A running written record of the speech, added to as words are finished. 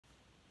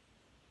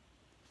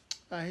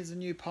Here's a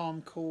new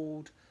poem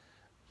called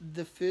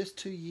The First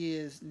 2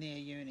 Years Near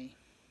Uni.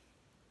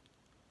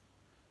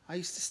 I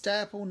used to stay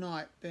up all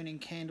night burning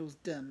candles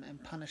dim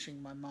and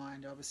punishing my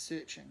mind. I was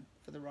searching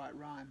for the right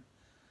rhyme.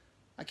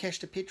 I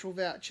cashed a petrol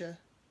voucher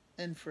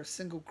in for a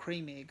single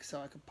cream egg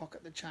so I could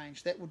pocket the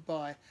change. That would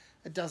buy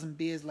a dozen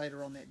beers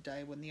later on that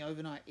day when the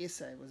overnight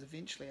essay was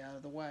eventually out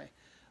of the way,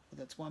 with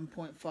its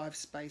 1.5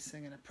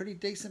 spacing and a pretty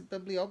decent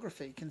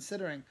bibliography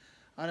considering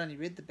I'd only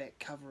read the back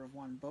cover of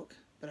one book,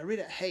 but I read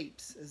it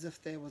heaps as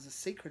if there was a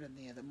secret in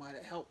there that might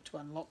have helped to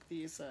unlock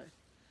the essay.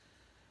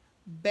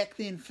 Back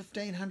then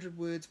 1,500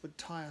 words would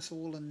tie us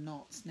all in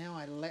knots. Now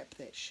I lap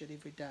that shit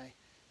every day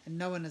and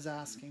no one is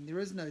asking. There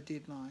is no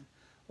deadline,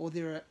 or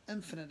there are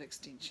infinite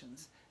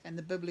extensions, and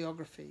the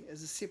bibliography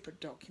is a separate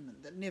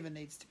document that never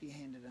needs to be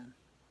handed in.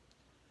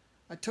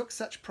 I took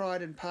such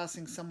pride in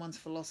passing someone's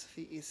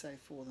philosophy essay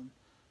for them.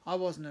 I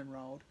wasn't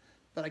enrolled,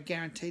 but I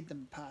guaranteed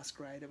them a pass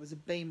grade. It was a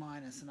B-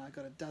 and I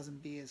got a dozen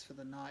beers for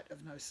the night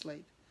of no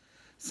sleep.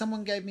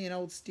 Someone gave me an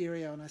old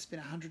stereo and I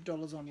spent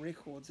 $100 on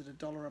records at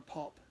 $1 a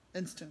pop.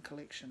 Instant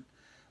collection.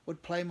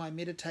 Would play my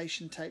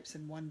meditation tapes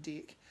in one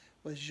deck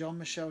with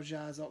Jean-Michel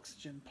Jarre's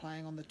Oxygen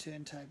playing on the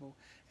turntable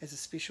as a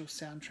special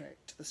soundtrack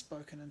to the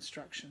spoken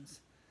instructions.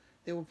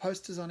 There were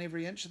posters on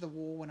every inch of the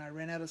wall. When I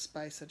ran out of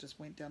space I just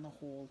went down the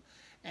hall,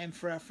 and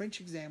for our French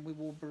exam we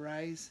wore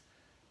berets,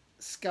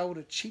 sculled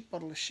a cheap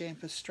bottle of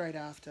shampoo straight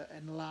after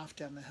and laughed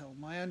down the hill.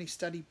 My only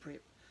study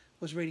prep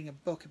was reading a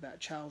book about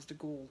Charles de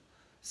Gaulle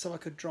so I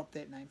could drop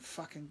that name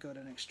fucking good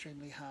and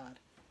extremely hard.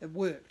 It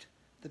worked.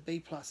 The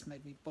B+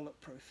 made me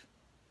bulletproof.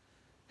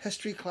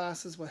 History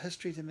classes were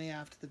history to me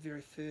after the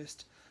very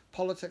first.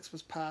 Politics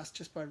was passed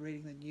just by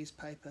reading the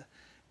newspaper,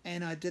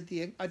 and I did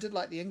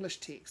like the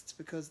English texts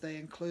because they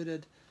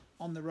included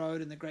On the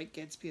Road and The Great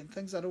Gatsby and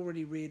things I'd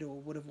already read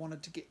or would have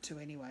wanted to get to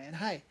anyway. And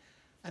hey,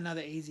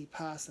 another easy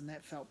pass, and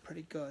that felt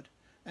pretty good.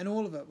 And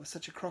all of it was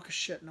such a crock of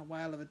shit and a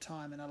whale of a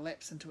time, and a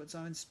lapse into its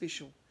own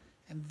special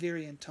and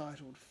very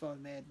entitled faux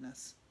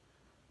madness.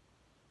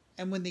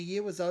 And when the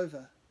year was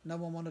over, no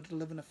one wanted to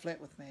live in a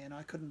flat with me, and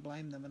I couldn't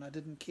blame them, and I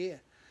didn't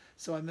care.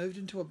 So I moved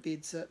into a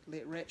bedsit,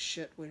 let rats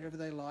shit wherever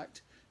they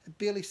liked. It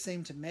barely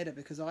seemed to matter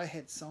because I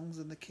had Songs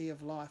in the Key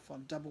of Life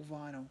on double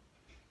vinyl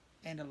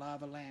and a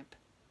lava lamp.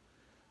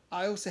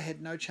 I also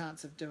had no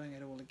chance of doing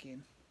it all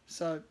again.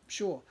 So,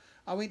 sure,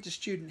 I went to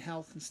student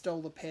health and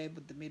stole the pad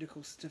with the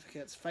medical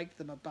certificates, faked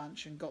them a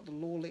bunch, and got the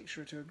law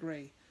lecturer to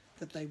agree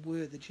that they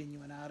were the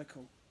genuine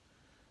article.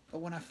 But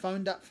when I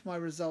phoned up for my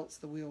results,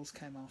 the wheels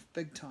came off,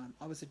 big time.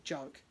 I was a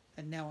joke.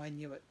 And now I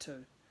knew it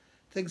too.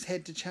 Things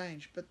had to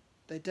change, but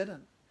they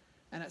didn't.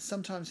 And it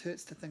sometimes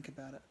hurts to think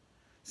about it.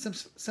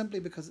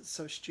 Simply because it's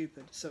so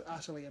stupid, so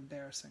utterly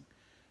embarrassing.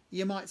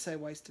 You might say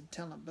wasted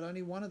talent, but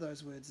only one of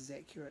those words is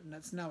accurate, and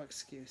it's no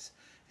excuse.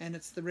 And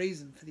it's the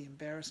reason for the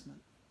embarrassment.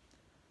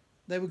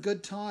 They were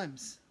good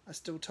times. I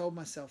still told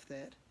myself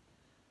that.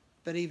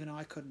 But even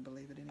I couldn't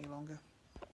believe it any longer.